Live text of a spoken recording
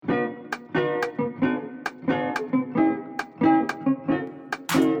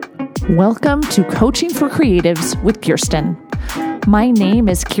Welcome to Coaching for Creatives with Kirsten. My name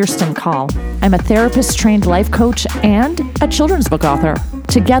is Kirsten Call. I'm a therapist-trained life coach and a children's book author.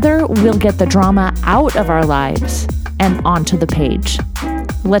 Together, we'll get the drama out of our lives and onto the page.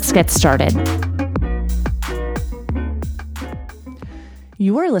 Let's get started.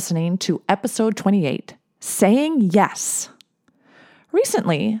 You are listening to Episode 28, Saying Yes.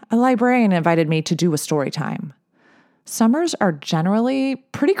 Recently, a librarian invited me to do a story time. Summers are generally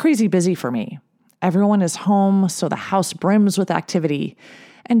pretty crazy busy for me. Everyone is home, so the house brims with activity,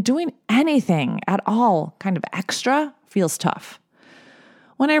 and doing anything at all kind of extra feels tough.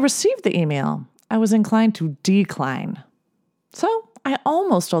 When I received the email, I was inclined to decline. So I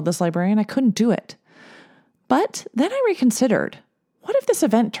almost told this librarian I couldn't do it. But then I reconsidered. What if this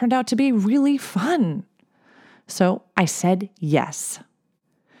event turned out to be really fun? So I said yes.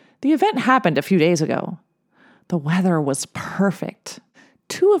 The event happened a few days ago. The weather was perfect.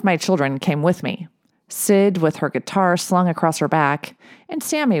 2 of my children came with me. Sid with her guitar slung across her back, and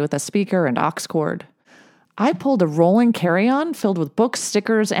Sammy with a speaker and aux cord. I pulled a rolling carry-on filled with books,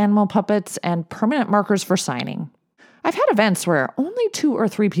 stickers, animal puppets, and permanent markers for signing. I've had events where only 2 or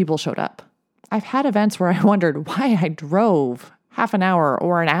 3 people showed up. I've had events where I wondered why I drove half an hour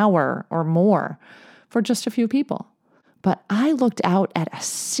or an hour or more for just a few people. But I looked out at a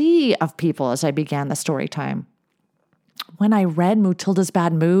sea of people as I began the story time. When I read Mutilda's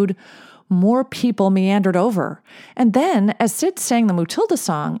Bad Mood, more people meandered over. And then, as Sid sang the Mutilda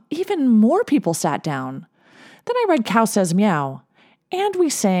song, even more people sat down. Then I read Cow Says Meow, and we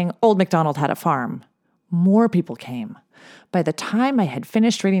sang Old MacDonald Had a Farm. More people came. By the time I had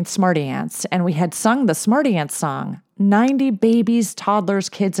finished reading Smarty Ants and we had sung the Smarty Ants song, 90 babies, toddlers,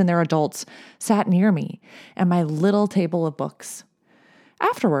 kids, and their adults sat near me and my little table of books.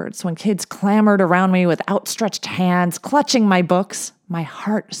 Afterwards, when kids clamored around me with outstretched hands, clutching my books, my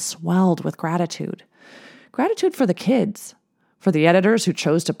heart swelled with gratitude. Gratitude for the kids, for the editors who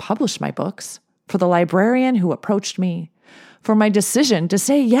chose to publish my books, for the librarian who approached me, for my decision to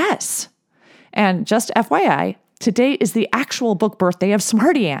say yes. And just FYI, today is the actual book birthday of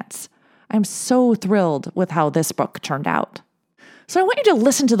Smarty Ants. I'm so thrilled with how this book turned out. So I want you to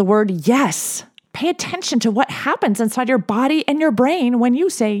listen to the word yes. Pay attention to what happens inside your body and your brain when you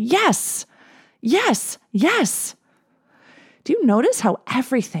say yes, yes, yes. Do you notice how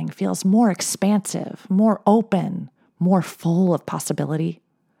everything feels more expansive, more open, more full of possibility?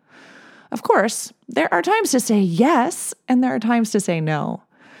 Of course, there are times to say yes, and there are times to say no.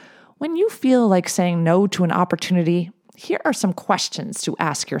 When you feel like saying no to an opportunity, here are some questions to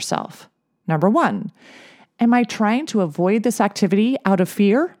ask yourself. Number 1, am I trying to avoid this activity out of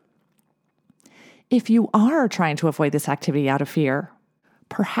fear? If you are trying to avoid this activity out of fear,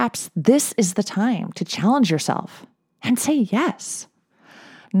 perhaps this is the time to challenge yourself and say yes.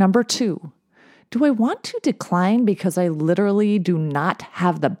 Number 2, do I want to decline because I literally do not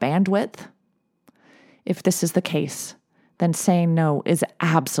have the bandwidth? If this is the case, then saying no is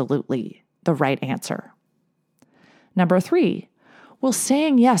absolutely the right answer. Number 3, will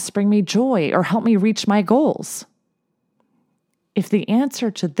saying yes bring me joy or help me reach my goals? If the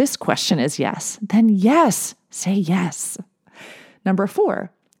answer to this question is yes, then yes, say yes. Number 4,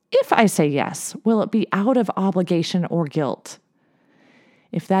 if I say yes, will it be out of obligation or guilt?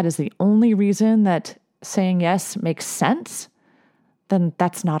 If that is the only reason that saying yes makes sense, then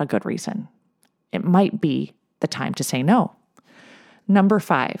that's not a good reason. It might be the time to say no. Number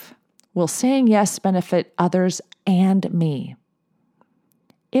 5, will saying yes benefit others and me?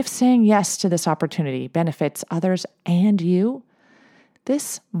 If saying yes to this opportunity benefits others and you,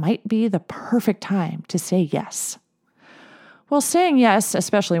 this might be the perfect time to say yes. While saying yes,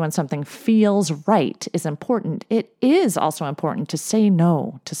 especially when something feels right, is important, it is also important to say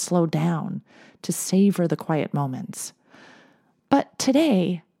no, to slow down, to savor the quiet moments. But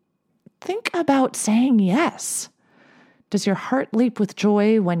today, think about saying yes. Does your heart leap with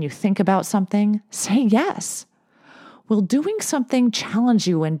joy when you think about something? Say yes. Will doing something challenge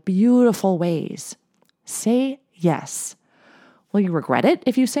you in beautiful ways? Say yes. Will you regret it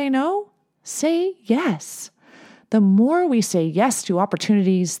if you say no? Say yes. The more we say yes to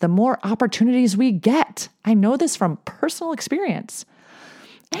opportunities, the more opportunities we get. I know this from personal experience.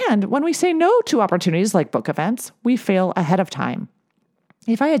 And when we say no to opportunities like book events, we fail ahead of time.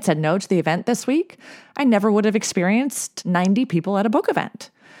 If I had said no to the event this week, I never would have experienced 90 people at a book event.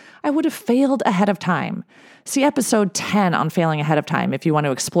 I would have failed ahead of time. See episode 10 on failing ahead of time if you want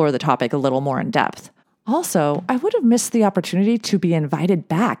to explore the topic a little more in depth. Also, I would have missed the opportunity to be invited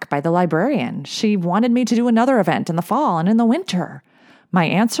back by the librarian. She wanted me to do another event in the fall and in the winter. My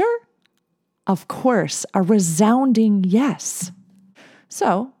answer? Of course, a resounding yes.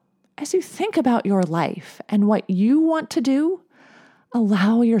 So, as you think about your life and what you want to do,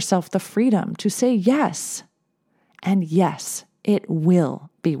 allow yourself the freedom to say yes. And yes, it will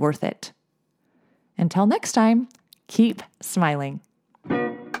be worth it. Until next time, keep smiling.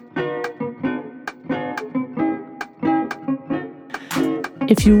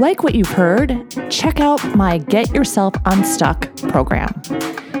 If you like what you've heard, check out my Get Yourself Unstuck program.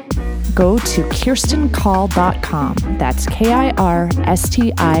 Go to KirstenCall.com. That's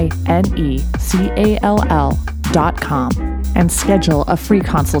KirstineCall.com and schedule a free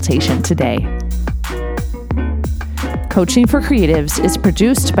consultation today. Coaching for Creatives is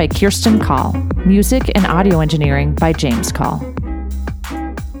produced by Kirsten Call. Music and audio engineering by James Call.